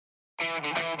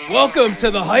Welcome to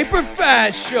the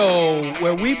HyperFast Show,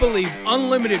 where we believe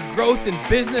unlimited growth in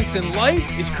business and life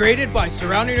is created by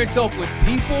surrounding yourself with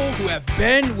people who have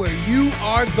been where you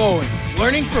are going.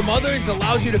 Learning from others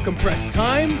allows you to compress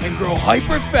time and grow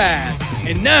hyper fast.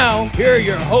 And now, here are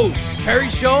your hosts, Kerry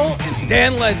Scholl and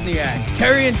Dan Lesniak.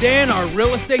 Kerry and Dan are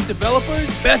real estate developers,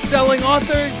 best-selling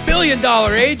authors,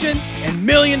 billion-dollar agents, and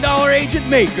million-dollar agent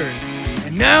makers.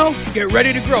 And now, get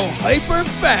ready to grow hyper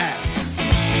fast.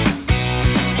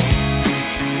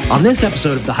 On this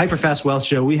episode of the HyperFast Wealth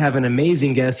Show, we have an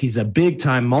amazing guest. He's a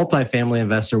big-time multifamily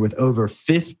investor with over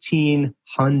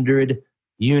 1,500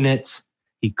 units.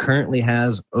 He currently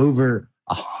has over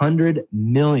 $100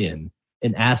 million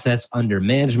in assets under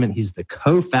management. He's the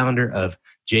co-founder of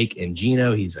Jake and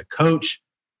Gino. He's a coach,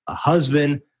 a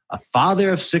husband, a father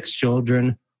of 6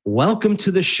 children. Welcome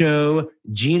to the show,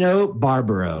 Gino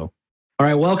Barbaro. All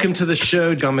right, welcome to the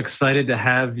show. I'm excited to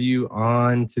have you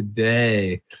on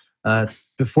today.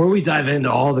 Before we dive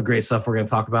into all the great stuff we're going to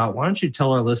talk about, why don't you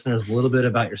tell our listeners a little bit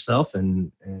about yourself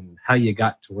and how you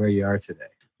got to where you are today?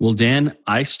 Well, Dan,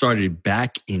 I started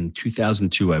back in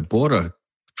 2002. I bought a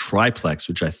triplex,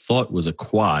 which I thought was a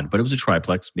quad, but it was a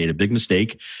triplex. Made a big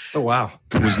mistake. Oh, wow.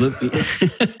 Was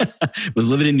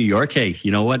living in New York. Hey, you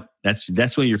know what? That's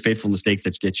one of your fateful mistakes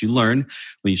that you learn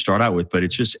when you start out with, but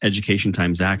it's just education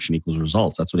times action equals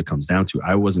results. That's what it comes down to.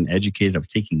 I wasn't educated. I was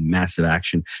taking massive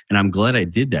action, and I'm glad I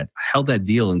did that. I held that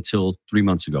deal until 3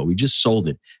 months ago. We just sold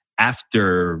it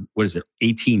after,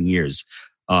 18 years.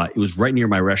 It was right near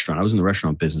my restaurant. I was in the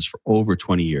restaurant business for over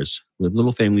 20 years with a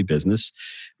little family business.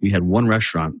 We had one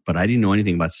restaurant, but I didn't know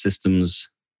anything about systems,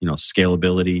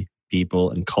 scalability,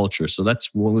 people, and culture. So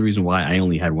that's one of the reasons why I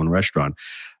only had one restaurant.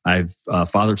 I've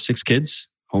father of 6 kids,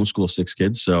 homeschool 6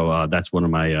 kids. So that's one of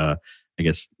my,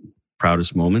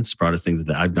 proudest things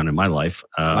that I've done in my life.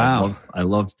 Wow. I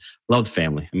loved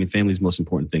family. I mean, family is the most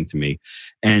important thing to me.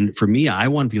 And for me, I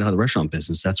wanted to get out of the restaurant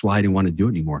business. That's why I didn't want to do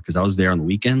it anymore, because I was there on the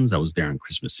weekends. I was there on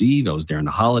Christmas Eve. I was there on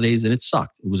the holidays, and it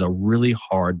sucked. It was a really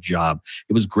hard job.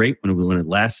 It was great when it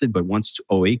lasted, but once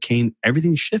 2008 came,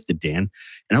 everything shifted, Dan.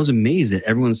 And I was amazed that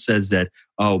everyone says that,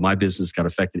 oh, my business got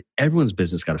affected. Everyone's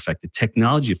business got affected.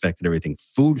 Technology affected everything.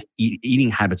 Food,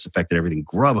 eating habits affected everything.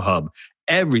 Grubhub,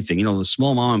 everything. The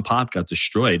small mom and pop got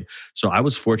destroyed. So I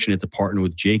was fortunate to partner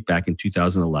with Jake back in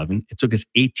 2011. It took us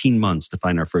 18 months to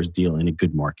find our first deal in a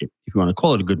good market. If you want to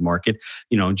call it a good market,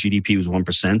 GDP was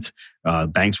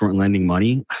 1%. Banks weren't lending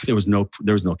money. There was no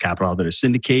capital out there to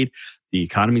syndicate. The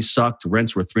economy sucked.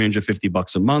 Rents were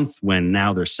 $350 a month when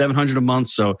now they're $700 a month.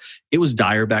 So it was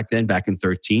dire back then, back in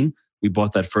 2013. We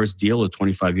bought that first deal, a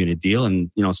 25-unit deal.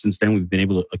 And, since then we've been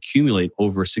able to accumulate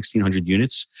over 1,600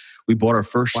 units. We bought our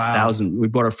first 1,000. We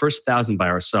bought our first 1,000 by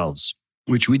ourselves,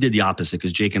 which we did the opposite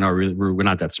because Jake and I we're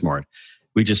not that smart.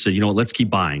 We just said, let's keep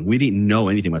buying. We didn't know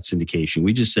anything about syndication.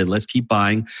 We just said, let's keep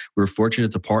buying. We were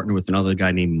fortunate to partner with another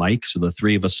guy named Mike. So the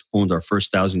 3 of us owned our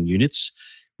first 1,000 units.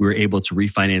 We were able to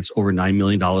refinance over $9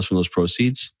 million from those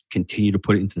proceeds, continue to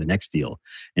put it into the next deal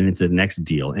and into the next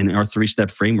deal. And our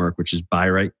 3-step framework, which is buy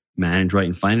right, manage right,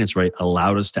 and finance right,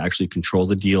 allowed us to actually control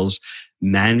the deals,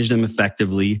 manage them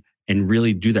effectively, and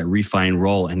really do that refi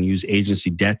role and use agency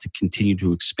debt to continue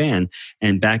to expand.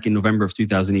 And back in November of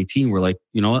 2018, we're like,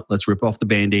 you know what? Let's rip off the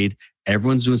Band-Aid.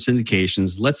 Everyone's doing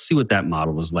syndications. Let's see what that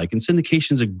model is like. And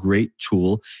syndication is a great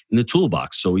tool in the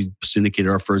toolbox. So we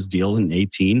syndicated our first deal in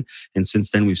 2018. And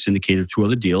since then, we've syndicated 2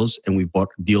 other deals and we've bought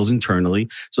deals internally.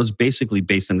 So it's basically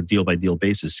based on a deal-by-deal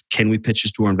basis. Can we pitch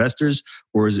this to our investors,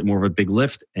 or is it more of a big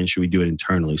lift? And should we do it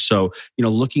internally? So,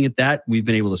 looking at that, we've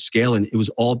been able to scale. And it was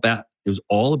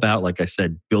all about, like I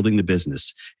said, building the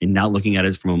business and not looking at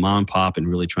it from a mom and pop and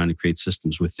really trying to create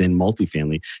systems within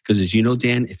multifamily. Because as you know,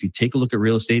 Dan, if you take a look at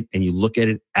real estate and you look at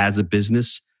it as a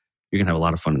business, you're going to have a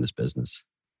lot of fun in this business.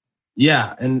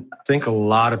 Yeah. And I think a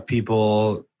lot of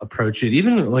people approach it,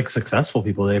 even like successful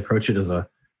people, they approach it as a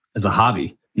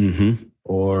hobby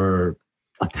or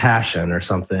a passion or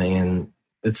something. And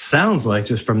it sounds like,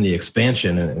 just from the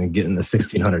expansion and getting the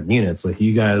 1,600 units, like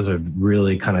you guys have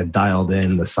really kind of dialed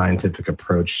in the scientific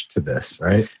approach to this,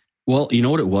 right? Well, you know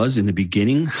what it was in the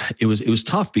beginning? It was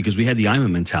tough because we had the I'm a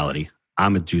mentality.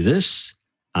 I'm going to do this.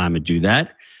 I'm going to do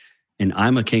that. And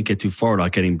I can't get too far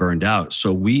without getting burned out.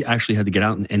 So we actually had to get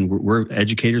out and we're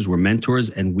educators, we're mentors,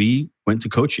 and we went to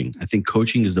coaching. I think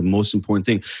coaching is the most important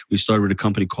thing. We started with a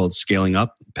company called Scaling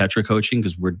Up, Petra Coaching,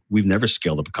 because we've never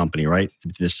scaled up a company, right,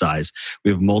 to this size.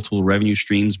 We have multiple revenue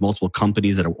streams, multiple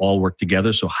companies that all work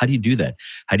together. So how do you do that?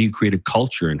 How do you create a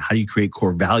culture, and how do you create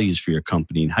core values for your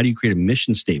company, and how do you create a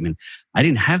mission statement? I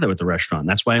didn't have that with the restaurant.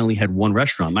 That's why I only had one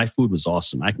restaurant. My food was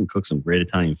awesome. I can cook some great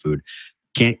Italian food.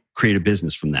 can't create a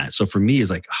business from that. So for me, it's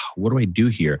like, what do I do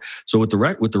here? So with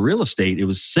the real estate, it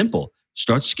was simple.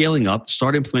 Start scaling up,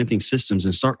 start implementing systems,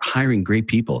 and start hiring great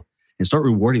people and start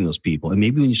rewarding those people. And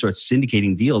maybe when you start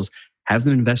syndicating deals, have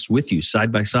them invest with you,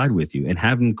 side by side with you, and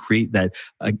have them create that,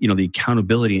 the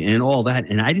accountability and all that.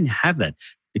 And I didn't have that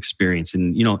experience.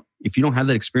 And, if you don't have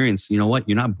that experience, you know what?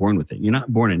 You're not born with it. You're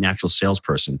not born a natural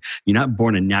salesperson. You're not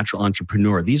born a natural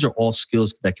entrepreneur. These are all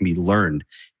skills that can be learned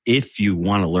if you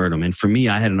want to learn them. And for me,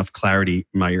 I had enough clarity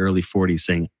in my early 40s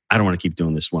saying, I don't want to keep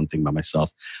doing this one thing by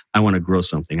myself. I want to grow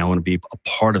something. I want to be a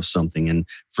part of something. And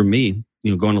for me,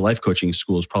 going to life coaching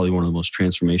school is probably one of the most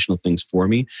transformational things for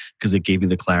me because it gave me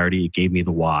the clarity, it gave me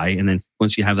the why. And then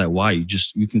once you have that why,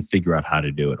 you can figure out how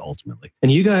to do it ultimately.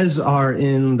 And you guys are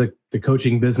in the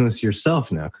coaching business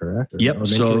yourself now, correct? Yep.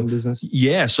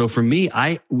 So for me,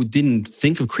 I didn't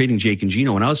think of creating Jake and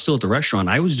Gino. When I was still at the restaurant,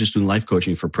 I was just doing life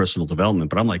coaching for personal development.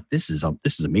 But I'm like, this is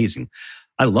amazing.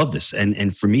 I love this.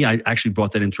 And for me, I actually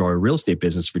brought that into our real estate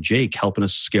business for Jake, helping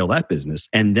us scale that business.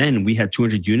 And then we had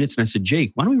 200 units. And I said,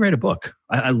 Jake, why don't we write a book?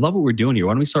 I love what we're doing here.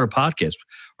 Why don't we start a podcast?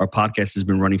 Our podcast has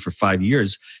been running for 5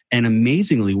 years. And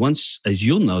amazingly, once, as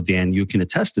you'll know, Dan, you can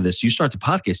attest to this, you start the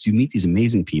podcast, you meet these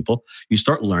amazing people. You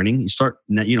start learning, you start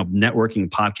networking,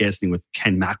 podcasting with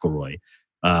Ken McElroy.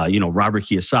 Robert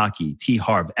Kiyosaki, T.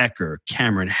 Harv Eker,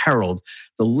 Cameron Herold,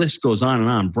 the list goes on and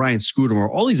on. Brian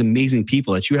Scudamore, all these amazing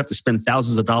people that you have to spend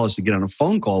thousands of dollars to get on a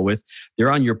phone call with.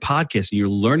 They're on your podcast and you're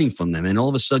learning from them. And all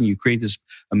of a sudden you create this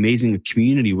amazing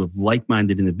community with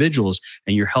like-minded individuals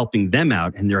and you're helping them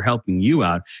out and they're helping you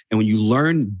out. And when you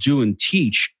learn, do, and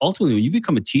teach, ultimately when you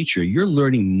become a teacher, you're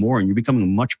learning more and you're becoming a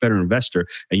much better investor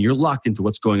and you're locked into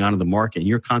what's going on in the market and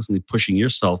you're constantly pushing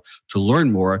yourself to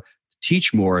learn more, to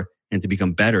teach more, and to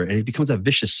become better. And it becomes a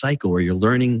vicious cycle where you're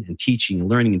learning and teaching,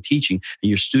 and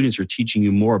your students are teaching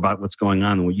you more about what's going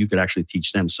on than what you could actually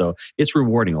teach them. So it's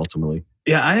rewarding ultimately.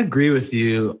 Yeah, I agree with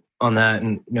you on that.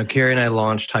 And, Carrie and I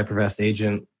launched HyperFast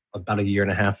Agent about a year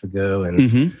and a half ago.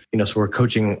 And, so we're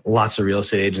coaching lots of real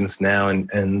estate agents now.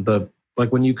 And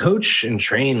when you coach and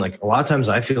train, a lot of times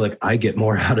I feel like I get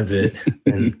more out of it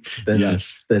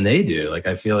than they do.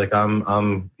 I feel like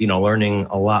I'm learning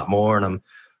a lot more and I'm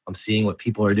seeing what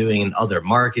people are doing in other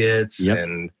markets. Yep.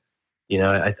 And,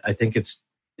 I think it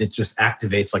just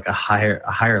activates a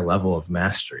higher level of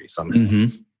mastery somehow.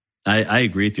 Mm-hmm. I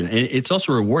agree with you. And it's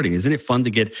also rewarding. Isn't it fun to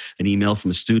get an email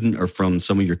from a student or from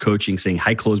someone you're coaching saying,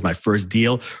 I closed my first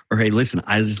deal, or, hey, listen,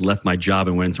 I just left my job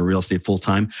and went into real estate full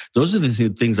time. Those are the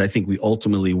things I think we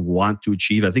ultimately want to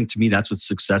achieve. I think to me, that's what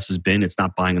success has been. It's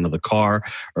not buying another car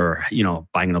or,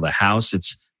 buying another house.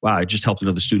 It's, wow, I just helped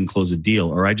another student close a deal,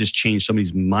 or I just changed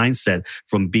somebody's mindset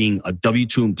from being a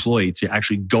W-2 employee to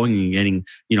actually going and getting,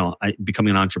 becoming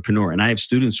an entrepreneur. And I have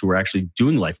students who are actually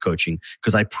doing life coaching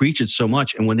because I preach it so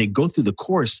much. And when they go through the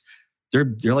course,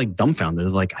 they're like dumbfounded.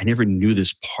 They're like, I never knew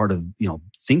this part of,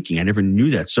 thinking. I never knew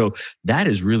that. So that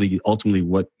is really ultimately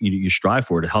what you strive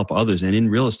for, to help others. And in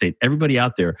real estate, everybody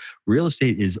out there, real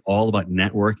estate is all about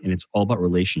network and it's all about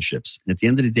relationships. And at the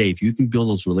end of the day, if you can build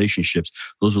those relationships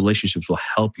will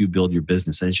help you build your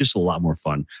business. And it's just a lot more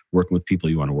fun working with people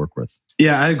you want to work with.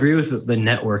 Yeah, I agree with the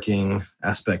networking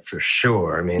aspect for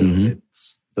sure. I mean,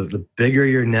 it's the bigger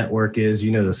your network is,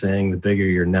 the saying, the bigger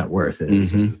your net worth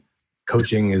is. Mm-hmm.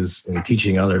 Coaching and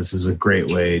teaching others is a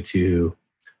great way to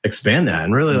expand that.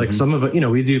 And really, some of it,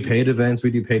 we do paid events,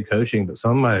 we do paid coaching, but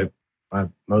some of my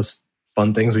most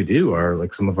fun things we do are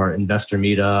some of our investor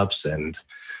meetups and,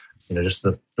 just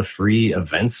the free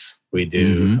events we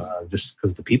do, just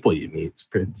because the people you meet,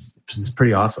 it's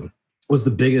pretty awesome. What was the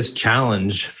biggest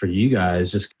challenge for you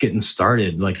guys just getting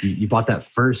started? You bought that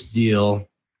first deal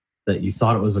that you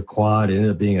thought it was a quad, it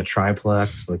ended up being a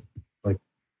triplex.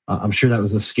 I'm sure that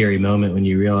was a scary moment when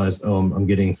you realized, I'm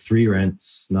getting 3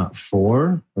 rents, not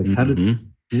 4. How did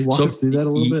you walk us through that a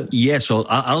little bit? Yeah, so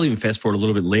I'll even fast forward a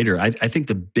little bit later. I think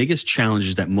the biggest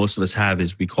challenges that most of us have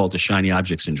is we call it the shiny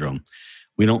object syndrome.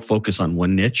 We don't focus on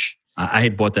one niche. I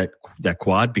had bought that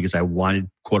quad because I wanted,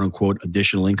 quote unquote,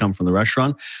 additional income from the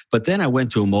restaurant. But then I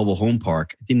went to a mobile home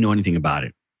park. I didn't know anything about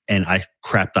it. And I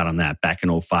crapped out on that back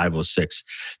in 05, 06.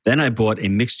 Then I bought a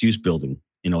mixed use building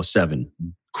in 07.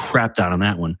 Crapped out on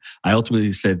that one. I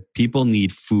ultimately said people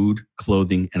need food,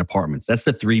 clothing, and apartments. That's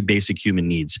the 3 basic human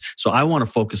needs. So I want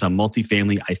to focus on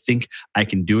multifamily. I think I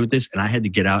can do this. And I had to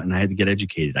get out and I had to get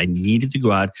educated. I needed to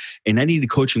go out and I needed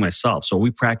coaching myself. So we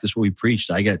practiced what we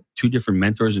preached. I got 2 different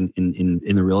mentors in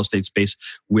the real estate space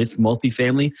with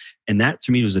multifamily. And that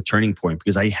to me was a turning point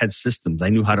because I had systems. I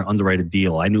knew how to underwrite a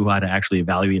deal. I knew how to actually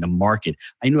evaluate a market.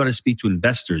 I knew how to speak to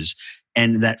investors.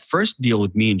 And that first deal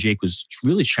with me and Jake was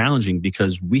really challenging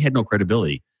because we had no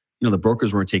credibility. the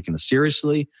brokers weren't taking us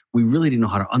seriously. We really didn't know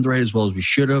how to underwrite as well as we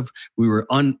should have. We were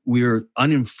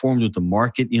uninformed with the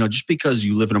market. Just because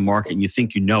you live in a market and you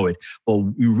think you know it,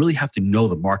 well, you really have to know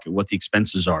the market, what the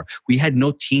expenses are. We had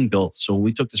no team built. So when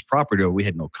we took this property over, we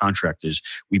had no contractors.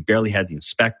 We barely had the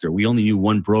inspector. We only knew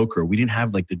one broker. We didn't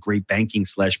have like the great banking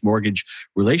 / mortgage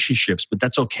relationships, but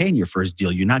that's okay in your first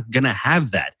deal. You're not going to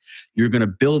have that. You're going to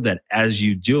build that as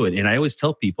you do it. And I always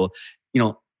tell people,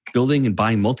 building and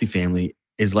buying multifamily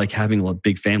is like having a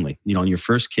big family. On your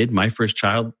first kid, my first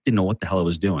child, didn't know what the hell I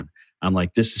was doing. I'm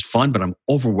like, this is fun, but I'm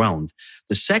overwhelmed.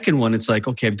 The second one, it's like,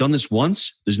 okay, I've done this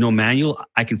once. There's no manual.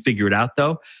 I can figure it out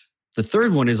though. The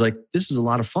third one is like, this is a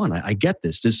lot of fun. I get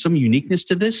this. There's some uniqueness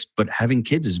to this, but having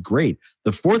kids is great.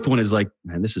 The fourth one is like,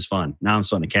 man, this is fun. Now I'm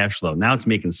starting to cash flow. Now it's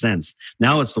making sense.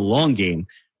 Now it's the long game.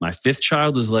 My fifth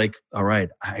child was like, all right,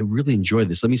 I really enjoy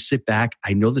this. Let me sit back.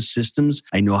 I know the systems.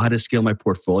 I know how to scale my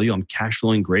portfolio. I'm cash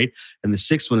flowing great. And the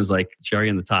sixth one is like, cherry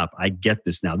on the top. I get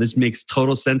this now. This makes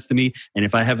total sense to me. And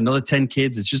if I have another 10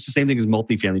 kids, it's just the same thing as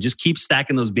multifamily. Just keep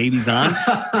stacking those babies on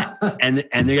and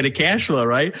they're going to cash flow,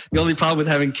 right? The only problem with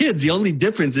having kids, the only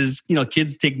difference is,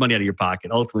 kids take money out of your pocket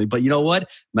ultimately. But you know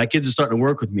what? My kids are starting to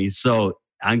work with me. So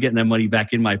I'm getting that money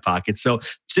back in my pocket. So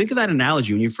think of that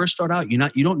analogy. When you first start out, you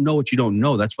don't know what you don't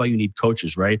know. That's why you need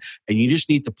coaches, right? And you just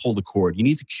need to pull the cord. You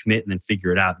need to commit and then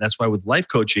figure it out. That's why with life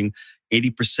coaching,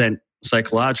 80%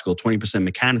 psychological, 20%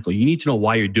 mechanical. You need to know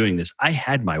why you're doing this. I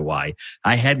had my why.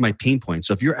 I had my pain points.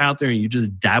 So if you're out there and you're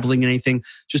just dabbling in anything,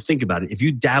 just think about it. If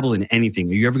you dabble in anything,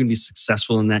 are you ever going to be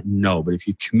successful in that? No. But if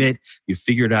you commit, you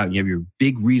figure it out, and you have your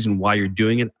big reason why you're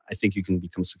doing it, I think you can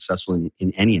become successful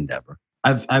in any endeavor.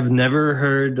 I've never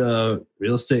heard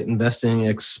real estate investing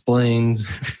explained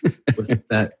with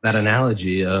that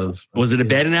analogy of. Was it a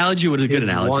bad analogy or was it a good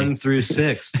analogy? 1 through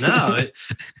 6. No,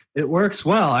 it works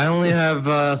well. I only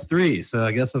have 3, so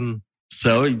I guess I'm.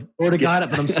 So sort of got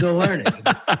it, but I'm still learning.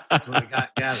 That's what I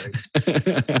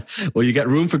gathered. Well, you got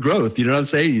room for growth. You know what I'm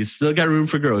saying? You still got room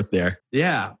for growth there.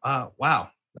 Yeah. Wow.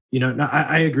 No,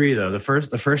 I agree though. The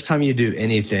first time you do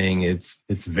anything, it's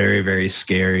very, very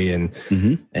scary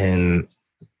and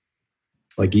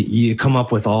like you come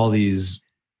up with all these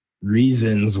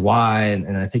reasons why,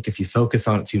 and I think if you focus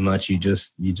on it too much, you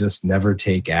just never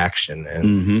take action.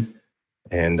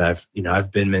 And I've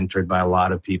been mentored by a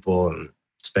lot of people and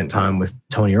spent time with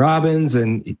Tony Robbins,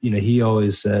 and he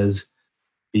always says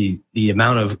the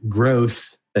amount of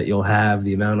growth that you'll have,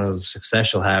 the amount of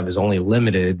success you'll have is only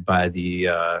limited by the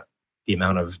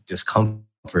amount of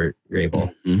discomfort you're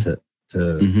able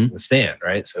to withstand,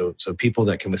 right? So people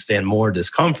that can withstand more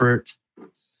discomfort,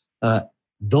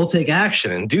 they'll take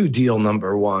action and do deal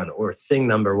number 1 or thing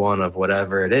number 1 of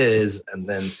whatever it is, and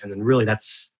then really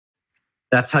that's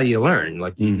how you learn.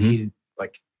 Like you need,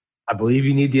 I believe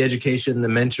you need the education, the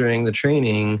mentoring, the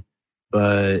training,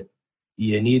 but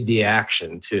you need the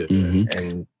action too,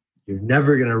 and you're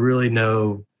never going to really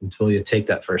know until you take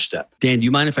that first step. Dan, do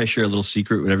you mind if I share a little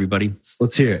secret with everybody?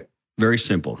 Let's hear it. Very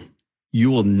simple.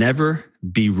 You will never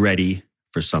be ready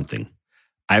for something.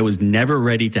 I was never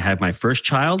ready to have my first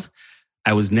child.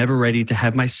 I was never ready to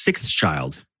have my 6th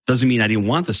child. Doesn't mean I didn't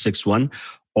want the 6th one.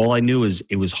 All I knew is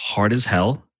it was hard as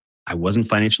hell. I wasn't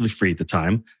financially free at the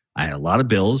time. I had a lot of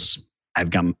bills. I've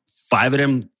got 5 of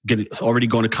them already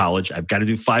going to college. I've got to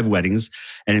do 5 weddings.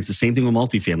 And it's the same thing with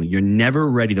multifamily. You're never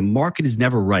ready. The market is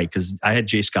never right. Because I had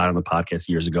Jay Scott on the podcast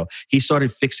years ago. He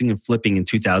started fixing and flipping in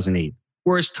 2008.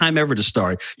 Worst time ever to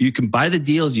start. You can buy the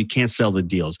deals. You can't sell the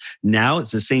deals. Now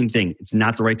it's the same thing. It's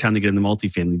not the right time to get into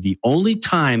multifamily. The only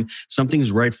time something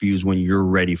is right for you is when you're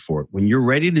ready for it. When you're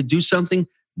ready to do something,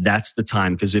 that's the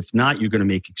time. Because if not, you're going to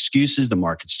make excuses. The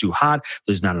market's too hot.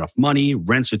 There's not enough money.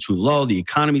 Rents are too low. The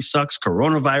economy sucks.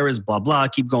 Coronavirus, blah, blah.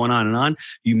 Keep going on and on.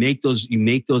 You make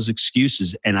those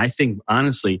excuses. And I think,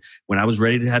 honestly, when I was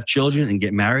ready to have children and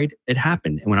get married, it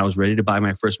happened. And when I was ready to buy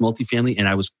my first multifamily and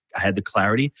I had the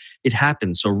clarity, it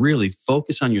happened. So really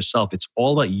focus on yourself. It's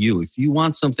all about you. If you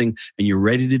want something and you're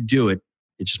ready to do it,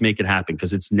 just make it happen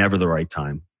because it's never the right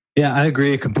time. Yeah, I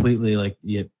agree completely. Like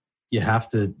you have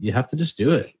to just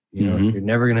do it. You're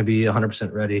never going to be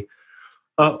 100% ready.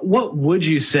 What would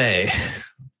you say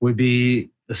would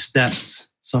be the steps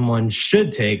someone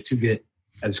should take to get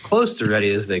as close to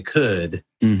ready as they could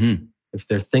if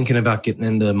they're thinking about getting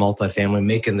into multifamily,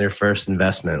 making their first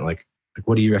investment? Like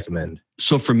what do you recommend?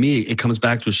 So for me, it comes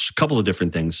back to a couple of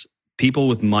different things. People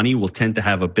with money will tend to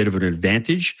have a bit of an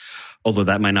advantage, although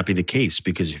that might not be the case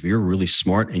because if you're really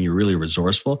smart and you're really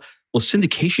resourceful, well,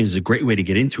 syndication is a great way to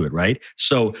get into it, right?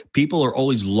 So people are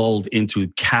always lulled into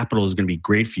capital is going to be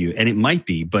great for you. And it might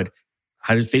be, but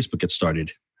how did Facebook get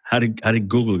started? How did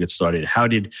Google get started? How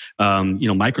did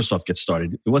Microsoft get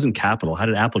started? It wasn't capital. How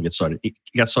did Apple get started? It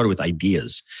got started with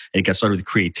ideas, and it got started with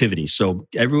creativity. So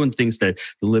everyone thinks that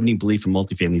the limiting belief in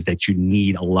multifamily is that you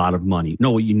need a lot of money.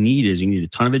 No, what you need is you need a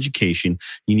ton of education.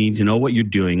 You need to know what you're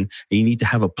doing, and you need to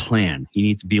have a plan. You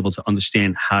need to be able to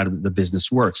understand how the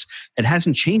business works. It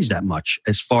hasn't changed that much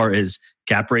as far as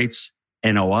cap rates,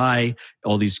 NOI,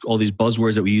 all these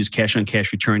buzzwords that we use, cash on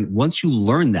cash return. Once you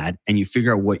learn that and you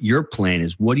figure out what your plan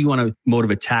is, what do you want to mode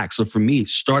of attack? So for me,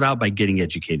 start out by getting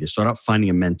educated, start out finding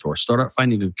a mentor, start out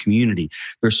finding a community.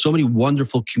 There's so many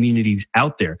wonderful communities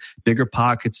out there. Bigger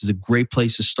Pockets is a great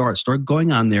place to start. Start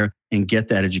going on there and get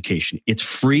that education. It's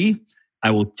free. I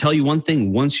will tell you one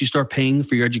thing. Once you start paying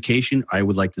for your education, I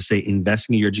would like to say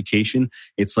investing in your education.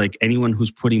 It's like anyone who's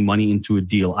putting money into a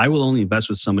deal. I will only invest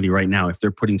with somebody right now if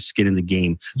they're putting skin in the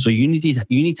game. So you need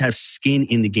to have skin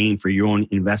in the game for your own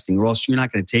investing, or else you're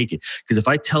not going to take it. Because if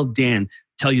I tell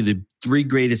you the 3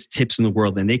 greatest tips in the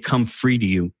world and they come free to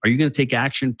you, are you going to take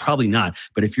action? Probably not.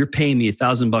 But if you're paying me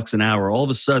 $1,000 an hour, all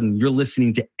of a sudden you're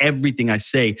listening to everything I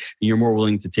say and you're more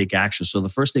willing to take action. So the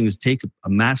first thing is take a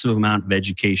massive amount of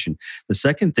education. The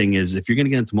second thing is, if you're going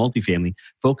to get into multifamily,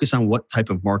 focus on what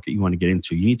type of market you want to get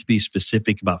into. You need to be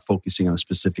specific about focusing on a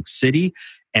specific city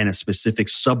and a specific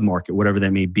submarket, whatever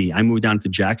that may be. I moved down to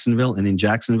Jacksonville, and in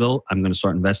Jacksonville, I'm going to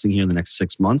start investing here in the next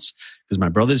 6 months because my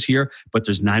brother's here, but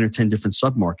there's 9 or 10 different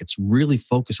submarkets. Really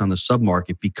focus on the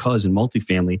submarket, because in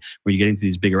multifamily, when you get into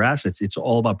these bigger assets, it's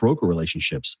all about broker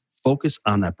relationships. Focus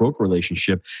on that broker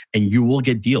relationship and you will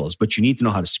get deals, but you need to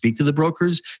know how to speak to the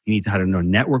brokers. You need to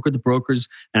network with the brokers.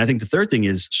 And I think the third thing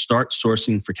is start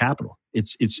sourcing for capital.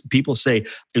 It's people say,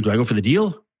 do I go for the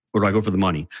deal or do I go for the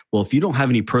money? Well, if you don't have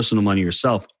any personal money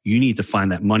yourself, you need to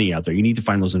find that money out there. You need to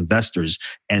find those investors.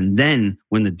 And then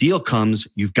when the deal comes,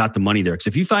 you've got the money there. Because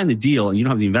if you find the deal and you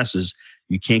don't have the investors,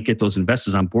 you can't get those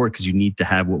investors on board because you need to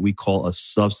have what we call a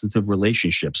substantive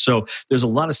relationship. So there's a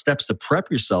lot of steps to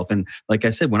prep yourself. And like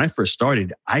I said, when I first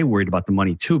started, I worried about the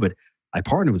money too, but I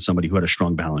partnered with somebody who had a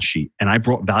strong balance sheet, and I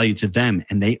brought value to them,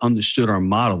 and they understood our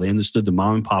model. They understood the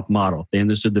mom and pop model. They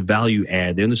understood the value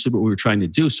add. They understood what we were trying to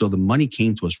do. So the money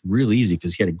came to us real easy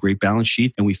because he had a great balance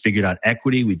sheet, and we figured out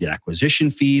equity. We did acquisition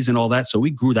fees and all that. So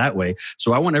we grew that way.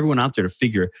 So I want everyone out there to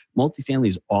figure multifamily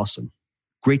is awesome.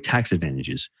 Great tax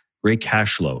advantages, great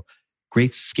cash flow,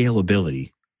 great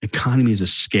scalability, economies of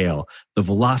scale, the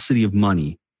velocity of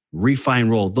money, refi and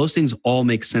roll. Those things all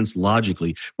make sense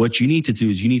logically. What you need to do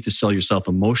is you need to sell yourself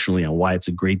emotionally on why it's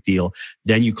a great deal.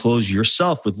 Then you close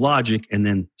yourself with logic and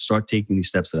then start taking these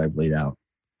steps that I've laid out.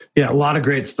 Yeah, a lot of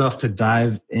great stuff to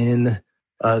dive in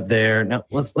there. Now,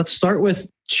 let's start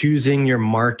with choosing your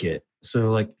market.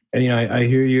 So I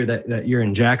hear you that you're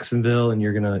in Jacksonville and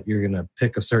you're gonna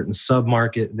pick a certain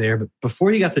sub-market there. But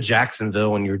before you got to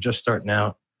Jacksonville, when you were just starting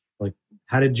out,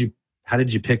 how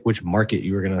did you pick which market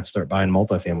you were going to start buying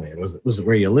multifamily in? Was it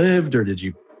where you lived, or did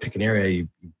you pick an area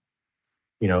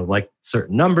you like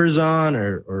certain numbers on,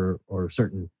 or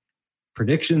certain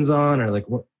predictions on, or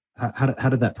what? How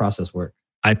did that process work?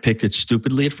 I picked it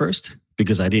stupidly at first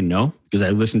because I didn't know, because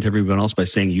I listened to everyone else by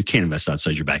saying you can't invest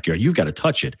outside your backyard. You've got to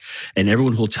touch it. And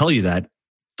everyone who will tell you that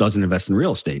doesn't invest in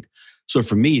real estate. So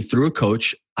for me, through a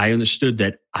coach, I understood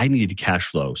that I needed cash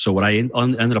flow. So what I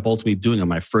ended up ultimately doing on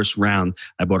my first round,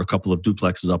 I bought a couple of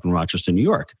duplexes up in Rochester, New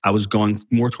York. I was going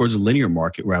more towards a linear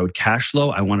market where I would cash flow.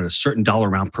 I wanted a certain dollar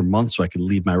amount per month so I could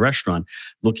leave my restaurant.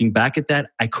 Looking back at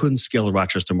that, I couldn't scale the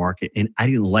Rochester market. And I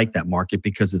didn't like that market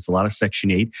because it's a lot of Section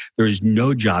 8. There is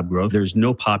no job growth. There's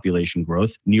no population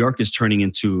growth. New York is turning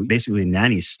into basically a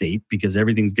nanny state because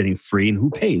everything's getting free. And who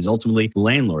pays? Ultimately,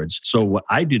 landlords. So what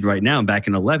I did right now, back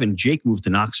in 2011, Jake moved to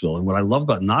Knoxville. And what I love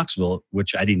about Knoxville,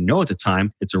 which I didn't know at the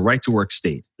time, it's a right to work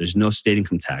state. There's no state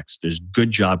income tax. There's good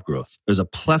job growth. There's a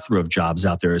plethora of jobs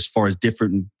out there as far as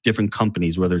different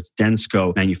companies, whether it's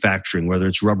Densco Manufacturing, whether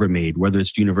it's Rubbermaid, whether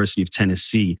it's the University of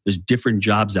Tennessee. There's different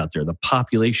jobs out there. The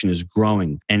population is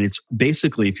growing. And it's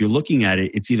basically, if you're looking at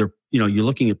it, it's either you're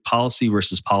looking at policy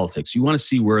versus politics. You want to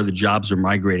see where the jobs are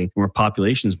migrating and where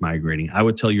population is migrating. I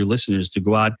would tell your listeners to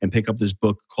go out and pick up this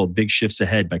book called Big Shifts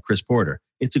Ahead by Chris Porter.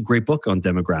 It's a great book on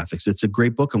demographics. It's a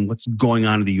great book on what's going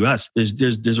on in the U.S.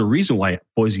 There's a reason why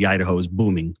Boise, Idaho is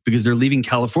booming, because they're leaving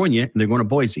California and they're going to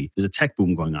Boise. There's a tech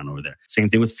boom going on over there. Same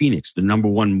thing with Phoenix. The number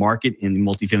one market in the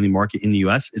multifamily market in the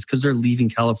U.S. is because they're leaving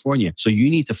California. So you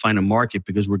need to find a market,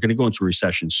 because we're going to go into a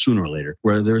recession sooner or later,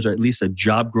 where there's at least a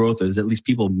job growth, or there's at least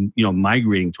people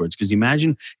migrating towards. Because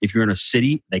imagine if you're in a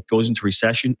city that goes into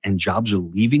recession and jobs are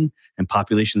leaving and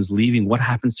population's leaving, what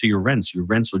happens to your rents? Your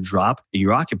rents will drop and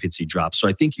your occupancy drops. So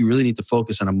I think you really need to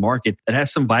focus on a market that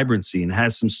has some vibrancy and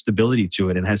has some stability to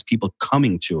it and has people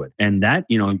coming to it. And that,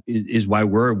 is why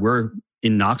we're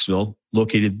in Knoxville,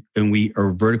 located, and we are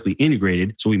vertically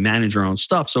integrated. So we manage our own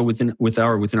stuff. So within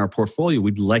our portfolio,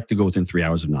 we'd like to go within 3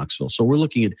 hours of Knoxville. So we're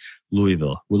looking at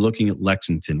Louisville, we're looking at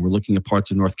Lexington, we're looking at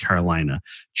parts of North Carolina,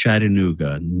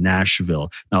 Chattanooga, Nashville.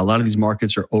 Now, a lot of these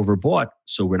markets are overbought,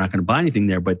 so we're not going to buy anything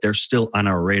there, but they're still on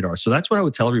our radar. So that's what I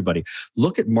would tell everybody.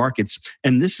 Look at markets.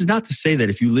 And this is not to say that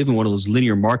if you live in one of those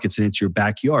linear markets and it's your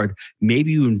backyard,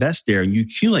 maybe you invest there and you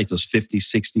accumulate those 50,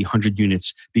 60, 100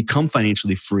 units, become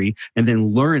financially free, and then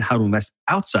learn how to invest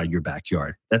outside your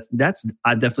backyard. That's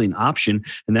definitely an option.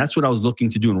 And that's what I was looking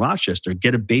to do in Rochester,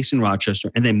 get a base in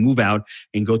Rochester and then move out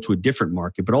and go to a different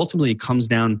market. But ultimately it comes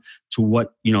down to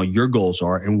what, your goals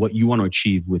are and what you want to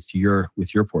achieve with your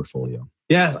portfolio.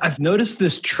 Yeah, I've noticed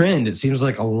this trend. It seems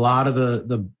like a lot of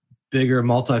the bigger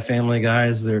multifamily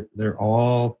guys, they're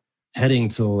all heading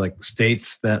to like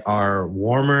states that are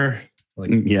warmer.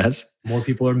 Like yes, more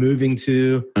people are moving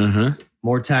to.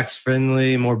 More tax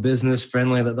friendly, more business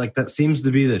friendly. That seems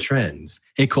to be the trend.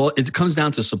 It comes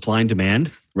down to supply and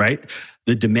demand, right?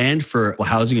 The demand for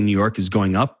housing in New York is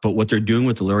going up, but what they're doing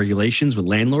with the regulations with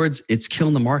landlords, it's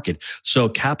killing the market. So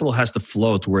capital has to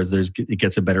flow to where it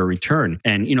gets a better return.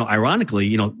 And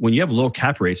ironically, when you have low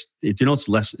cap rates, it denotes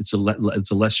less. It's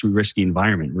a less risky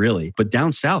environment, really. But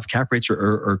down south, cap rates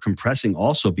are compressing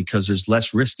also because there's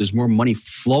less risk. There's more money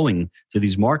flowing to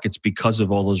these markets because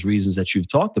of all those reasons that you've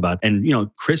talked about. And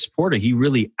Chris Porter, he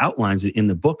really outlines it in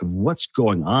the book of what's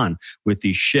going on with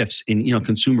these shifts in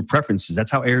consumer preferences.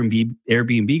 That's how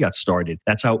Airbnb got started.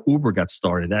 That's how Uber got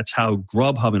started. That's how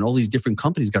Grubhub and all these different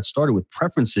companies got started with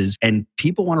preferences, and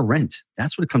people want to rent.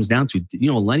 That's what it comes down to.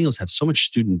 Millennials have so much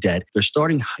student debt. They're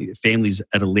starting families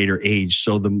at a later age.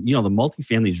 So the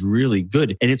multifamily is really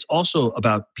good. And it's also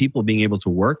about people being able to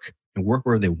work and work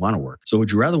where they want to work. So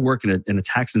would you rather work in a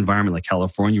tax environment like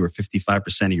California where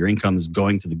 55% of your income is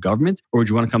going to the government? Or would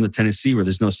you want to come to Tennessee where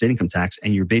there's no state income tax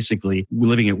and you're basically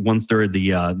living at 1/3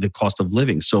 the cost of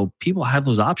living? So people have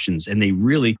those options and they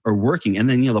really are working. And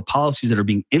then, the policies that are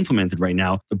being implemented right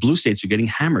now, the blue states are getting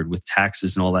hammered with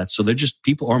taxes and all that. So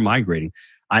people are migrating.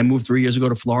 I moved 3 years ago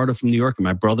to Florida from New York, and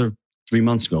my brother 3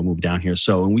 months ago moved down here.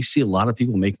 And we see a lot of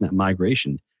people making that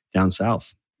migration down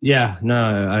south. Yeah,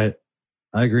 no,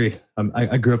 I agree.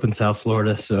 I grew up in South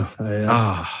Florida, so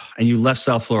and you left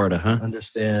South Florida, huh?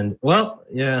 Understand. Well,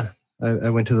 yeah, I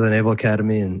went to the Naval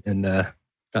Academy and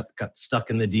got stuck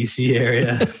in the DC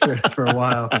area for a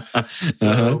while.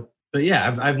 So, but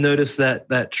yeah, I've noticed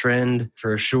that trend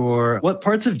for sure. What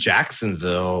parts of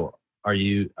Jacksonville are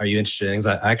you interested in? Because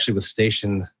I actually was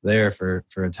stationed there for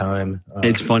a time.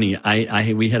 It's funny.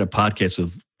 We had a podcast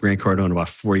with Grant Cardone about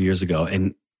 4 years ago,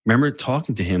 and remember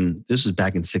talking to him, this was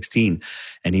back in 2016,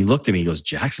 and he looked at me, he goes,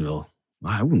 Jacksonville?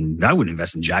 I wouldn't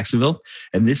invest in Jacksonville.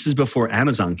 And this is before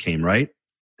Amazon came, right?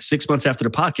 6 months after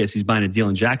the podcast, he's buying a deal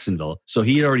in Jacksonville. So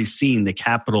he had already seen the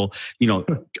capital,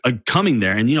 coming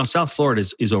there. And, South Florida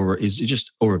is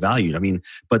just overvalued. I mean,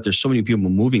 but there's so many people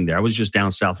moving there. I was just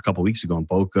down south a couple of weeks ago in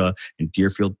Boca and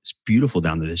Deerfield. It's beautiful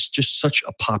down there. There's just such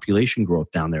a population growth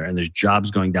down there, and there's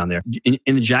jobs going down there.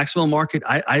 In the Jacksonville market,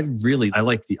 I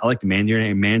like the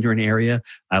Mandarin area.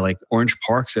 I like Orange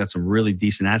Park's got some really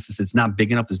decent assets. It's not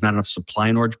big enough. There's not enough supply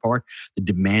in Orange Park. The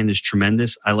demand is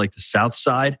tremendous. I like the south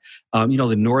side.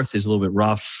 The north is a little bit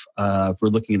rough. If we're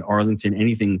looking at Arlington,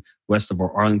 anything west of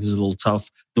Arlington is a little tough.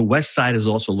 The west side is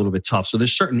also a little bit tough. So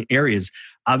there's certain areas.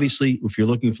 Obviously, if you're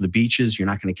looking for the beaches, you're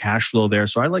not going to cash flow there.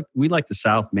 So we like the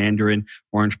South, Mandarin,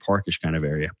 Orange Parkish kind of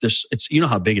area. It's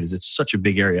how big it is. It's such a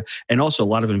big area, and also a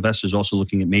lot of investors also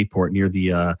looking at Mayport near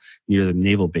the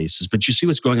naval bases. But you see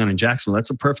what's going on in Jacksonville. That's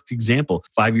a perfect example.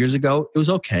 5 years ago, it was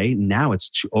okay. Now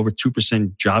it's over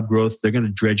 2% job growth. They're going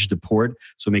to dredge the port,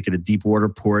 so make it a deep water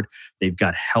port. They've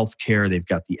got healthcare. They've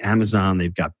got the Amazon.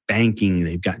 They've got banking.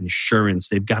 They've got insurance.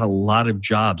 They've got a lot of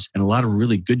jobs and a lot of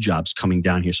really good jobs coming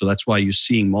down here. So that's why you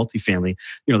seeing multifamily,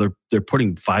 they're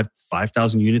putting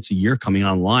 5,000 units a year coming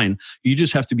online. You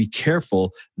just have to be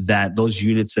careful that those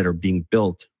units that are being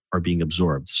built are being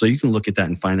absorbed. So you can look at that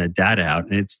and find that data out.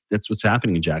 And that's what's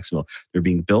happening in Jacksonville. They're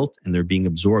being built and they're being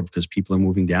absorbed because people are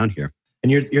moving down here.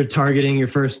 And you're targeting your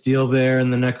first deal there in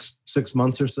the next 6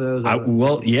 months or so?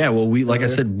 Like I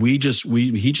said, he just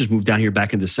moved down here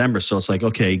back in December. So it's like,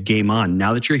 okay, game on.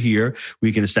 Now that you're here,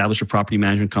 we can establish a property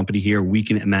management company here. We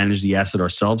can manage the asset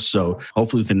ourselves. So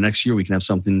hopefully within the next year, we can have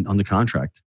something on the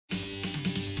contract.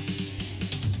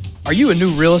 Are you a new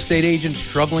real estate agent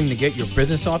struggling to get your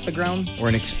business off the ground? Or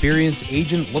an experienced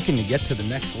agent looking to get to the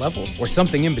next level? Or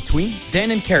something in between?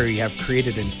 Dan and Kerry have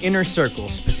created an inner circle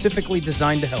specifically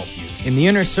designed to help you. In the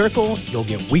inner circle, you'll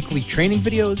get weekly training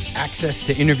videos, access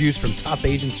to interviews from top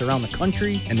agents around the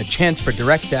country, and the chance for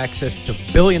direct access to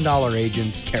billion-dollar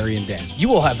agents, Kerry and Dan. You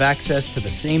will have access to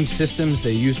the same systems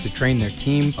they use to train their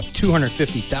team of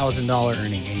 $250,000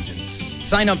 earning agents.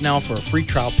 Sign up now for a free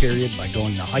trial period by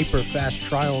going to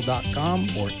HyperFastTrial.com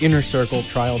or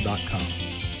InnerCircleTrial.com.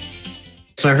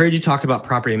 So I heard you talk about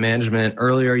property management.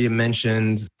 Earlier you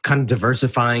mentioned kind of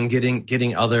diversifying,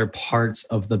 getting other parts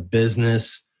of the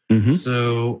business. Mm-hmm.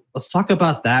 So let's talk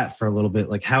about that for a little bit.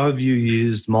 Like, how have you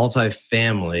used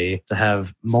multifamily to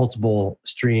have multiple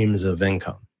streams of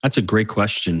income? That's a great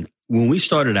question. When we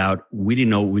started out, we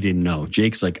didn't know what we didn't know.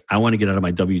 Jake's like, I want to get out of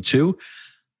my W-2.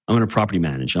 I'm going to property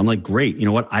manage. I'm like, great. You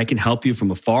know what? I can help you from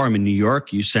afar. I'm in New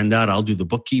York. You send out, I'll do the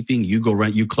bookkeeping. You go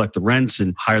rent, you collect the rents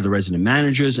and hire the resident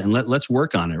managers and let's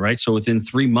work on it. Right. So within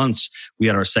 3 months, we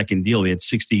had our second deal. We had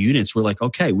 60 units. We're like,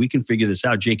 okay, we can figure this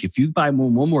out. Jake, if you buy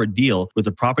one more deal with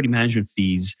the property management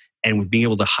fees and with being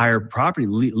able to hire property,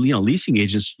 leasing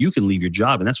agents, you can leave your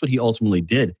job. And that's what he ultimately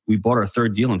did. We bought our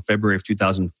third deal in February of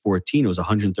 2014. It was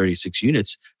 136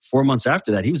 units. 4 months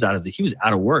after that, he was out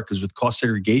of work because with cost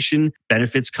segregation,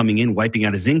 benefits coming in, wiping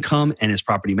out his income and his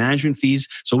property management fees.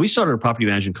 So we started a property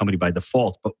management company by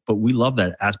default, but we love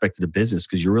that aspect of the business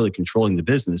because you're really controlling the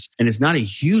business. And it's not a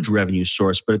huge revenue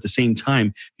source, but at the same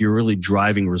time, you're really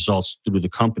driving results through the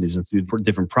companies and through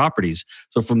different properties.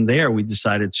 So from there, we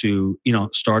decided to,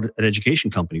 start an education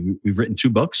company. We've written 2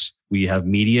 books. We have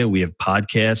media, we have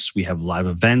podcasts, we have live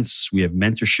events, we have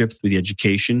mentorship through the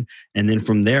education. And then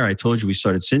from there, I told you we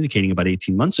started syndicating about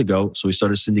 18 months ago. So we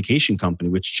started a syndication company,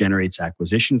 which generates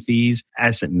acquisition fees,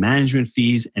 asset management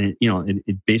fees. And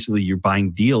it basically, you're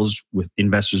buying deals with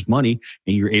investors' money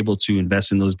and you're able to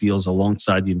invest in those deals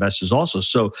alongside the investors also.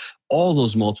 So all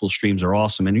those multiple streams are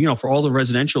awesome. And, for all the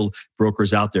residential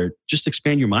brokers out there, just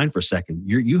expand your mind for a second.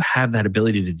 You have that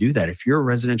ability to do that. If you're a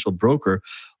residential broker,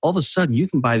 all of a sudden you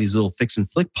can buy these little fix and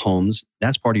flip homes.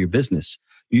 That's part of your business.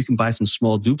 You can buy some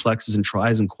small duplexes and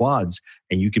tris and quads,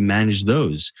 and you can manage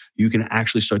those. You can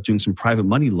actually start doing some private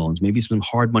money loans, maybe some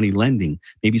hard money lending,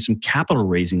 maybe some capital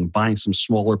raising, buying some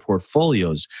smaller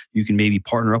portfolios. You can maybe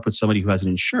partner up with somebody who has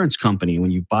an insurance company.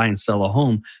 When you buy and sell a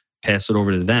home, pass it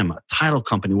over to them, a title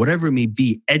company, whatever it may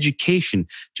be, education,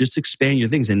 just expand your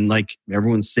things. And like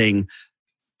everyone's saying,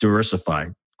 diversify.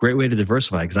 Great way to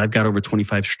diversify because I've got over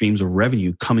 25 streams of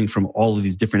revenue coming from all of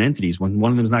these different entities. When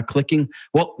one of them is not clicking,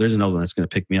 well, there's another one that's going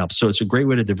to pick me up. So it's a great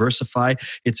way to diversify.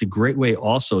 It's a great way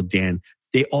also, Dan,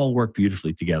 they all work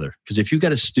beautifully together. Because if you've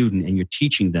got a student and you're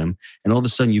teaching them and all of a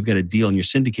sudden you've got a deal and you're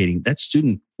syndicating, that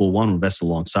student will want to invest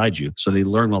alongside you. So they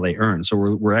learn while they earn. So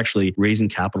we're actually raising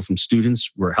capital from students.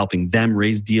 We're helping them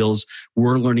raise deals.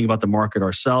 We're learning about the market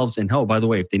ourselves. And by the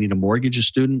way, if they need a mortgage, a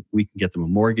student, we can get them a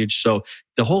mortgage. So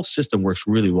the whole system works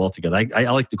really well together. I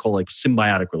like to call it a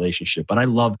symbiotic relationship, but I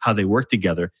love how they work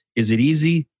together. Is it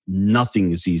easy?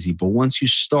 Nothing is easy. But once you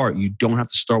start, you don't have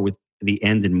to start with the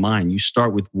end in mind. You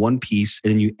start with one piece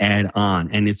and then you add on.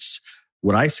 And it's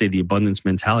what I say, the abundance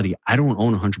mentality. I don't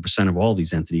own 100% of all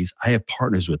these entities. I have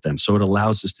partners with them. So it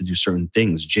allows us to do certain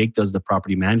things. Jake does the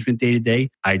property management day to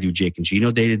day. I do Jake and Gino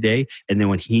day to day. And then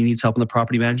when he needs help on the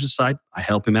property management side, I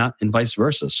help him out and vice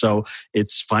versa. So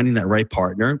it's finding that right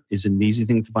partner. Is it an easy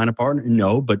thing to find a partner?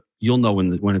 No, but you'll know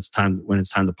when it's time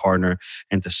to partner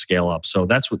and to scale up. So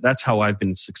that's how I've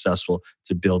been successful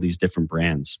to build these different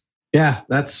brands. Yeah,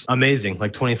 that's amazing.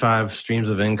 Like 25 streams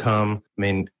of income. I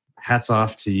mean, hats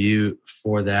off to you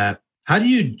for that. How do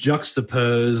you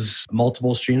juxtapose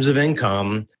multiple streams of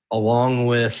income along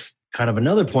with kind of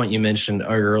another point you mentioned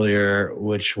earlier,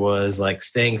 which was like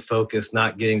staying focused,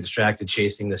 not getting distracted,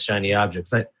 chasing the shiny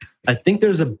objects? I think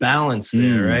there's a balance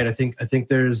there, right? I think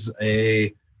there's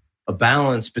a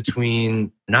balance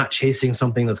between not chasing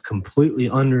something that's completely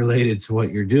unrelated to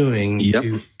what you're doing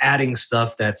to adding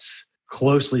stuff that's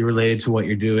closely related to what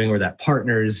you're doing or that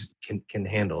partners can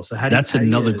handle. So that's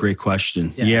another great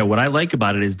question. Yeah. What I like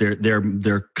about it is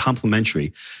they're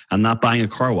complementary. I'm not buying a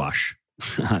car wash.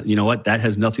 You know what? That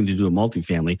has nothing to do with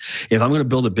multifamily. If I'm going to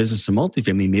build a business in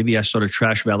multifamily, maybe I start a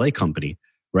trash valet company,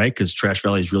 right? Because trash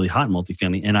valet is really hot in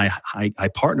multifamily. And I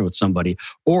partner with somebody,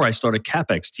 or I start a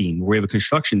CapEx team where we have a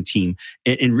construction team.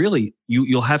 And really,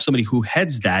 you'll have somebody who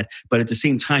heads that, but at the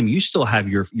same time, you still have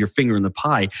your finger in the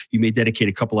pie. You may dedicate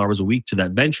a couple hours a week to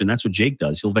that venture, and that's what Jake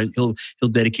does. He'll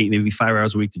dedicate maybe 5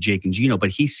 hours a week to Jake and Gino, but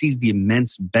he sees the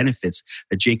immense benefits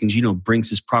that Jake and Gino brings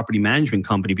his property management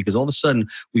company, because all of a sudden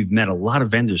we've met a lot of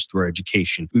vendors through our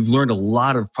education. We've learned a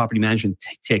lot of property management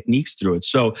techniques through it.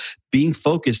 So being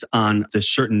focused on the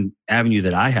certain avenue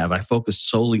that I have, I focus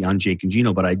solely on Jake and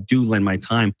Gino, but I do lend my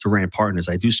time to Rand Partners.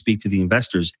 I do speak to the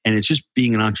investors, and it's just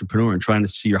being an entrepreneur and trying to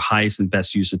see your highest and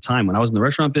best use of time. When I was in the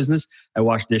restaurant business, I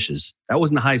washed dishes. That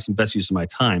wasn't the highest and best use of my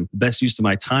time. The best use of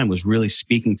my time was really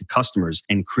speaking to customers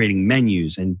and creating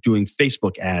menus and doing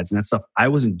Facebook ads and that stuff. I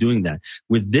wasn't doing that.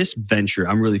 With this venture,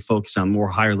 I'm really focused on more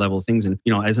higher level things. And,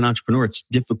 as an entrepreneur, it's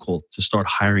difficult to start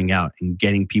hiring out and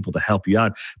getting people to help you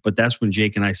out. But that's when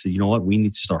Jake and I said, you know what, we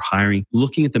need to start hiring,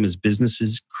 looking at them as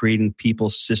businesses, creating people,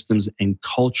 systems, and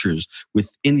cultures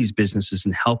within these businesses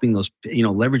and helping those,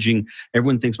 leveraging.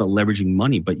 Everyone thinks about leveraging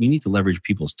money, but you need to leverage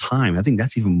people's time. I think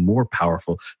that's even more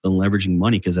powerful than leveraging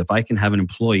money, because if I can have an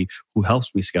employee who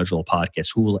helps me schedule a podcast,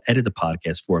 who will edit the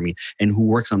podcast for me, and who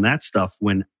works on that stuff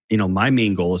when, my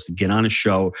main goal is to get on a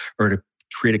show or to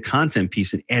create a content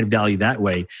piece and add value that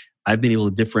way, I've been able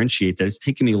to differentiate that. It's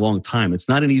taken me a long time. It's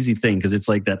not an easy thing, because it's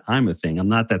like that I'm a thing. I'm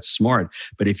not that smart.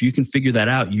 But if you can figure that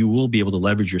out, you will be able to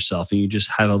leverage yourself, and you just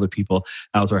have other people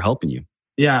out there helping you.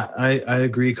 Yeah, I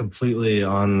agree completely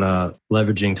on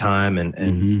leveraging time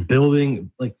and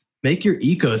building, make your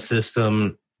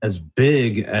ecosystem as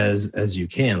big as you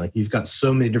can. Like, you've got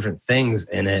so many different things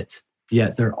in it,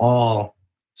 yet they're all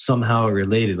somehow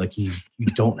related. Like, you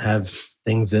don't have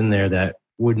things in there that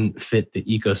wouldn't fit the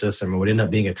ecosystem or would end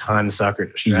up being a time sucker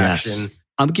distraction. Yes.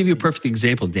 I'll give you a perfect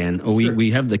example, Dan. Sure.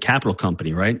 We have the Capital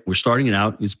Company, right? We're starting it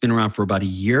out. It's been around for about a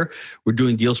year. We're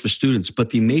doing deals for students. But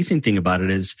the amazing thing about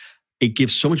it is it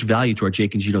gives so much value to our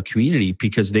Jake and Gino community,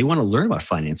 because they want to learn about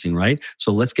financing, right?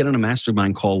 So let's get on a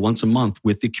mastermind call once a month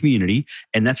with the community.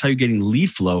 And that's how you're getting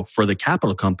lead flow for the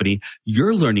Capital Company.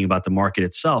 You're learning about the market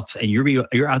itself, and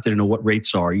you're out there to know what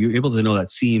rates are. You're able to know that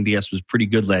CMBS was pretty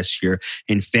good last year,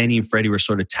 and Fannie and Freddie were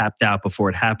sort of tapped out before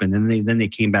it happened. And then they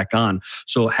came back on.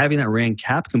 So having that Rand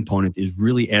Cap component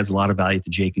really adds a lot of value to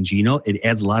Jake and Gino. It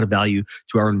adds a lot of value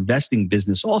to our investing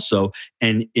business also.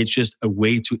 And it's just a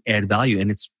way to add value. And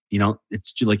it's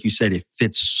like you said, it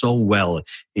fits so well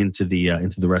into the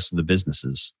rest of the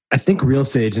businesses. I think real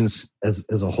estate agents as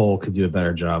a whole could do a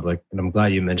better job. And I'm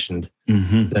glad you mentioned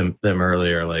them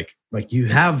earlier. Like you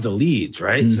have the leads,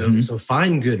 right? So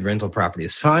find good rental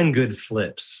properties, find good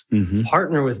flips,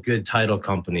 partner with good title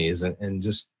companies, and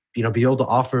just be able to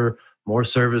offer more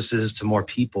services to more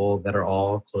people that are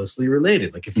all closely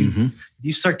related. Like if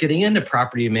you start getting into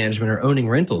property management or owning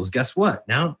rentals, guess what?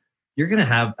 Now you're going to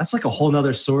have, that's like a whole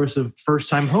nother source of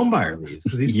first-time home buyer leads,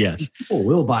 because these people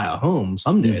will buy a home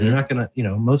someday. They're not going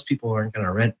to, most people aren't going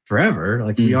to rent forever.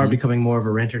 Like we are becoming more of a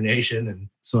renter nation. And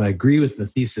so I agree with the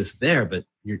thesis there, but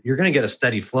you're going to get a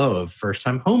steady flow of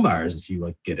first-time home buyers if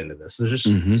you get into this. There's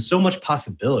just so much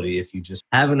possibility if you just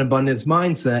have an abundance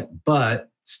mindset, but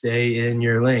stay in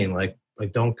your lane. Like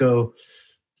don't go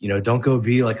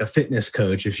be like a fitness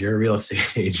coach if you're a real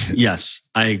estate agent. Yes,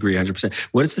 I agree 100%.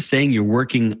 What is the saying? You're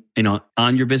working,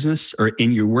 on your business or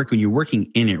in your work. When you're working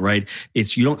in it, right?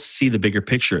 It's, you don't see the bigger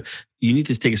picture. You need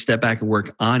to take a step back and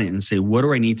work on it and say, what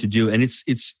do I need to do? And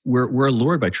we're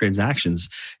allured by transactions,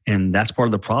 and that's part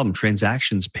of the problem.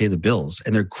 Transactions pay the bills,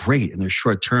 and they're great and they're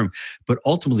short term, but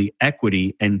ultimately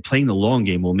equity and playing the long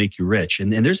game will make you rich.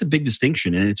 And there's a big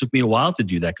distinction. And it took me a while to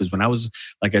do that, because when I was,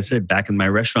 like I said, back in my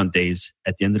restaurant days,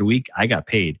 at the end of the week, I got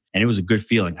paid, and it was a good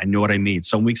feeling. I know what I made.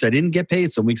 Some weeks I didn't get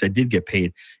paid. Some weeks I did get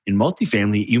paid. In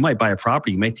multifamily, you might buy a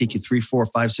property. It might take you 3, 4,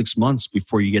 5, 6 months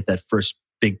before you get that first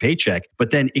big paycheck,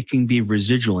 but then it can be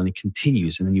residual and it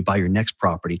continues, and then you buy your next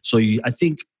property. So I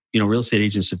think, real estate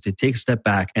agents, if they take a step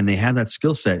back and they have that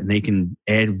skill set and they can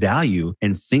add value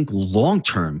and think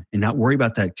long-term and not worry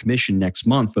about that commission next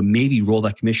month, but maybe roll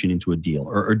that commission into a deal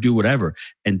or do whatever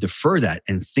and defer that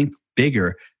and think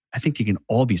bigger, I think they can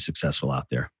all be successful out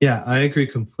there. Yeah, I agree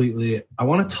completely. I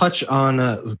want to touch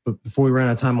on, before we run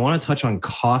out of time, I want to touch on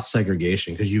cost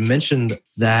segregation, because you mentioned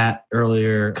that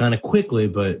earlier kind of quickly,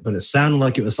 but it sounded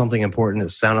like it was something important.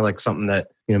 It sounded like something that,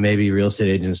 maybe real estate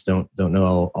agents don't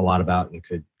know a lot about and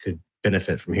could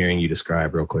benefit from hearing you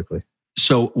describe real quickly.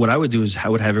 So what I would do is I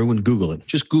would have everyone Google it.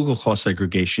 Just Google cost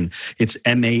segregation. It's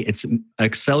it's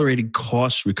accelerated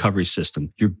cost recovery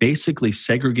system. You're basically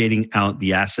segregating out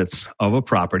the assets of a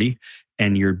property,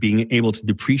 and you're being able to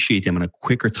depreciate them on a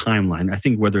quicker timeline. I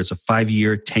think whether it's a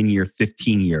 5-year, 10-year,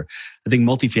 15-year, I think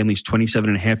multifamily is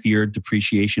 27.5-year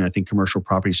depreciation. I think commercial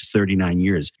property is 39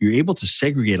 years. You're able to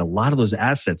segregate a lot of those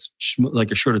assets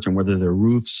like a shorter term, whether they're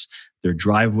roofs, their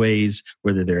driveways,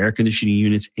 whether they're air conditioning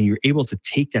units, and you're able to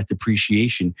take that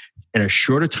depreciation at a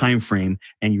shorter time frame.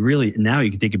 And you really, now you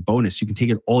can take a bonus. You can take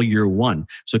it all year one.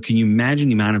 So can you imagine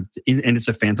the amount of, and it's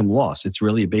a phantom loss. It's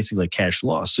really basically a cash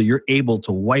loss. So you're able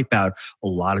to wipe out a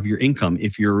lot of your income.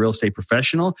 If you're a real estate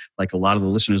professional, like a lot of the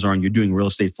listeners are, and you're doing real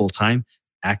estate full time,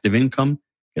 active income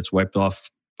gets wiped off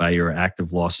by your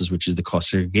active losses, which is the cost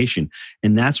segregation.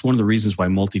 And that's one of the reasons why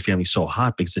multifamily is so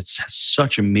hot, because it has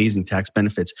such amazing tax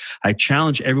benefits. I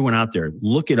challenge everyone out there,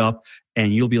 look it up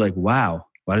and you'll be like, wow,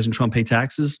 why doesn't Trump pay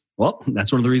taxes? Well,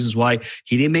 that's one of the reasons why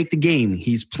he didn't make the game.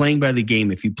 He's playing by the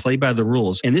game. If you play by the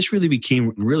rules, and this really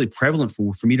became really prevalent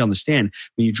for me to understand,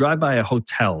 when you drive by a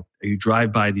hotel or you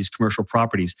drive by these commercial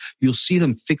properties, you'll see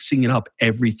them fixing it up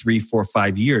every 3, 4,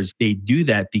 5 years. They do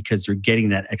that because they're getting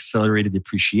that accelerated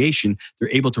depreciation. They're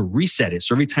able to reset it.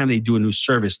 So every time they do a new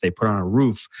service, they put on a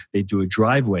roof, they do a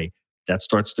driveway, that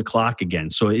starts the clock again.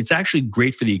 So it's actually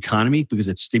great for the economy because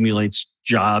it stimulates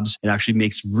jobs. It actually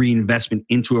makes reinvestment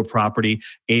into a property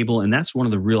able. And that's one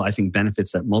of the real, I think,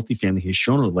 benefits that multifamily has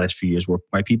shown over the last few years,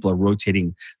 why people are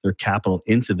rotating their capital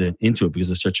into it because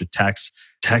there's such a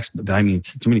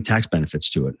too many tax benefits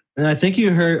to it. And I think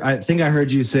I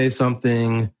heard you say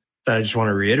something that I just want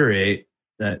to reiterate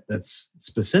that's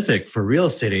specific for real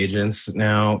estate agents.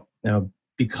 Now,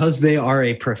 because they are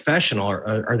a professional,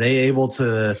 are they able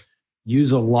to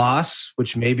use a loss,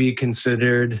 which may be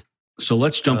considered? So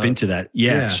let's jump into that.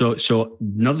 Yeah. So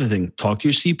another thing, talk to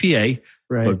your CPA,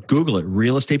 right? But Google it,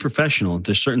 real estate professional.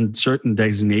 There's certain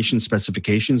designation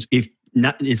specifications.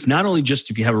 It's not only just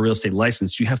if you have a real estate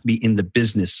license, you have to be in the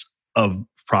business of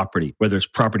property, whether it's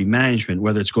property management,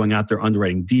 whether it's going out there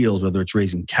underwriting deals, whether it's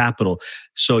raising capital.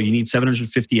 So you need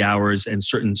 750 hours and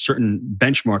certain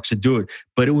benchmarks to do it.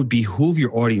 But it would behoove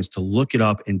your audience to look it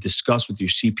up and discuss with your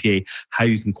CPA how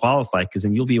you can qualify, because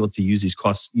then you'll be able to use these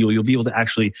costs. You'll be able to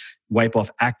actually wipe off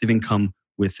active income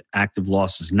with active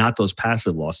losses, not those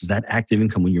passive losses. That active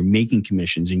income, when you're making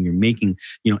commissions and you're making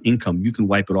income, you can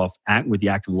wipe it off with the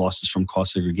active losses from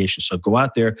cost segregation. So go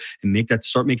out there and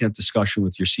start making that discussion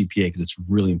with your CPA, because it's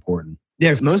really important.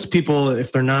 Yeah, most people,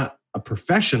 if they're not a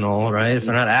professional, right, if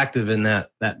they're not active in that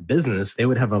business, they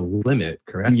would have a limit,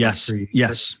 correct? Yes.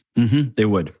 Mm-hmm. They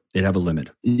would. They'd have a limit.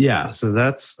 Yeah. So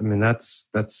that's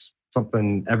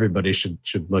something everybody should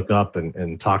look up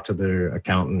and talk to their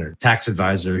accountant or tax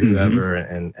advisor, whoever,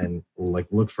 and like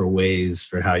look for ways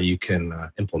for how you can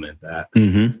implement that.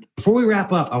 Mm-hmm. Before we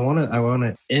wrap up, I want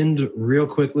to end real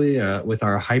quickly with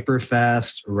our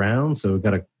HyperFast round. So we've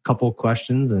got a couple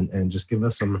questions and just give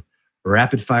us some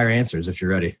rapid fire answers if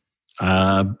you're ready.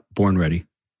 Born ready.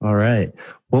 All right.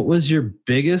 What was your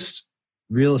biggest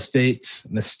real estate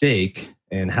mistake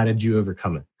and how did you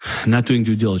overcome it? Not doing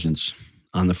due diligence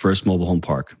on the first mobile home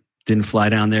park. Didn't fly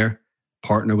down there.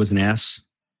 Partner was an ass.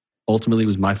 Ultimately, it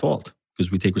was my fault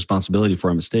because we take responsibility for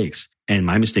our mistakes. And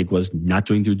my mistake was not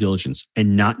doing due diligence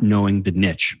and not knowing the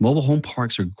niche. Mobile home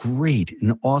parks are great,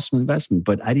 an awesome investment,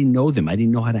 but I didn't know them. I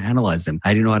didn't know how to analyze them.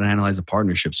 I didn't know how to analyze a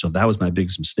partnership. So that was my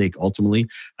biggest mistake. Ultimately,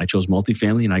 I chose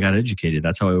multifamily and I got educated.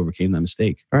 That's how I overcame that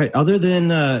mistake. All right. Other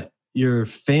than your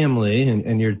family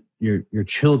and your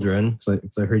children, so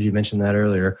I heard you mention that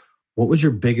earlier, what was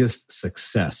your biggest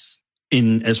success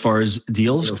in as far as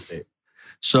deals? Real estate.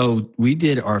 So we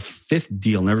did our 5th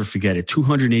deal, never forget it,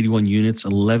 281 units,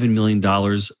 $11 million,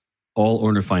 all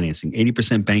owner financing,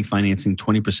 80% bank financing,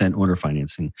 20% owner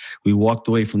financing. We walked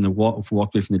away from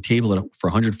the table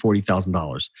for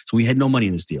 $140,000. So we had no money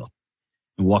in this deal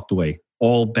and walked away,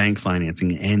 all bank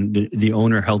financing. And the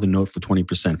owner held a note for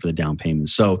 20% for the down payment.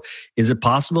 So is it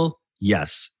possible?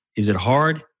 Yes. Is it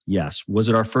hard? Yes. Was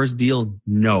it our first deal?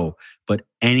 No. But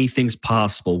anything's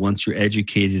possible once you're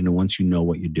educated and once you know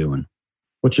what you're doing.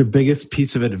 What's your biggest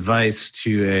piece of advice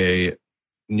to a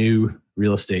new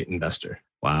real estate investor?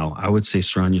 Wow. I would say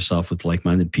surround yourself with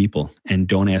like-minded people and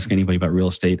don't ask anybody about real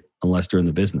estate unless they're in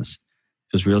the business,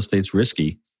 because real estate's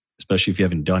risky, especially if you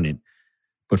haven't done it.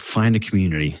 But find a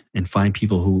community and find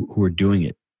people who are doing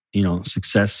it.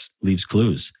 Success leaves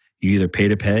clues. You either pay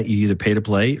to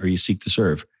play or you seek to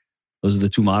serve. Those are the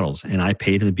two models. And I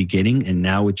paid in the beginning, and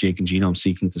now with Jake and Gino, I'm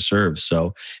seeking to serve.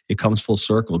 So it comes full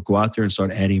circle. Go out there and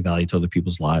start adding value to other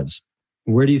people's lives.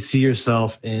 Where do you see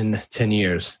yourself in 10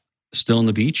 years? Still on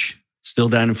the beach, still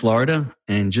down in Florida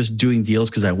and just doing deals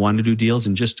because I want to do deals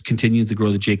and just continue to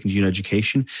grow the Jake and Gino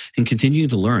education and continue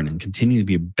to learn and continue to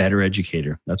be a better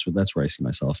educator. That's where I see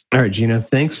myself. All right, Gino,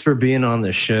 thanks for being on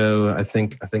the show. I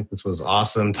think this was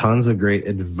awesome. Tons of great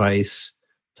advice,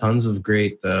 tons of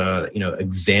great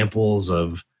examples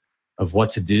of what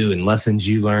to do and lessons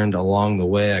you learned along the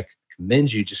way. I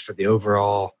commend you just for the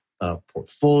overall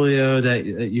portfolio that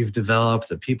you've developed,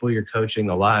 the people you're coaching,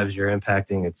 the lives you're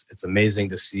impacting. It's amazing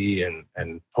to see, and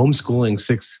homeschooling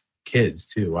 6 kids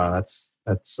too. Wow, that's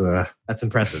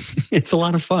impressive. It's a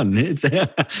lot of fun. It's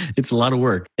a lot of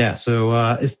work. Yeah.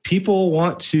 So if people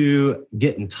want to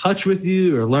get in touch with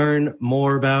you or learn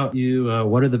more about you,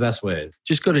 what are the best ways?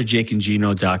 Just go to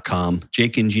jakeandgino.com,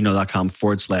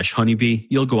 jakeandgino.com/honeybee.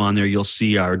 You'll go on there. You'll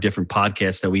see our different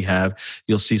podcasts that we have.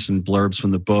 You'll see some blurbs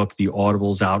from the book. The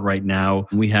Audible's out right now.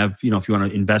 We have, if you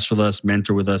want to invest with us,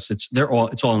 mentor with us, it's all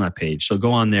on that page. So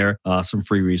go on there. Some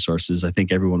free resources. I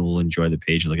think everyone will enjoy the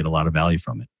page and they'll get a lot of value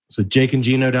from it. So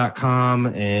jakeandgino.com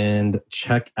and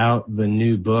check out the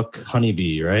new book,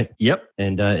 Honeybee, right? Yep.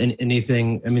 And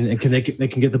anything, they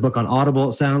can get the book on Audible,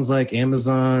 it sounds like,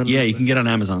 Amazon? Yeah, you can get it on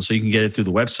Amazon. So you can get it through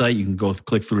the website. You can go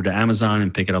click through to Amazon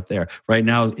and pick it up there. Right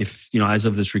now, if, as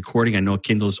of this recording, I know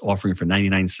Kindle's offering for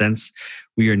 99 cents.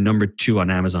 We are number 2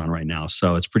 on Amazon right now.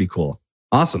 So it's pretty cool.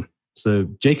 Awesome. So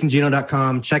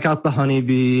jakeandgino.com, check out the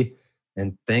Honeybee.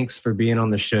 And thanks for being on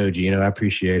the show, Gino. I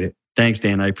appreciate it. Thanks,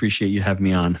 Dan. I appreciate you having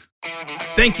me on.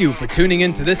 Thank you for tuning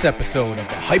in to this episode of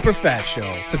the HyperFast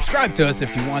Show. Subscribe to us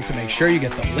if you want to make sure you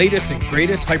get the latest and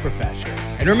greatest HyperFast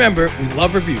shows. And remember, we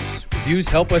love reviews. Reviews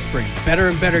help us bring better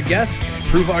and better guests and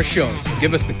improve our shows. So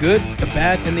give us the good, the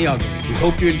bad, and the ugly. We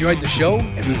hope you enjoyed the show,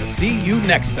 and we will see you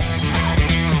next time.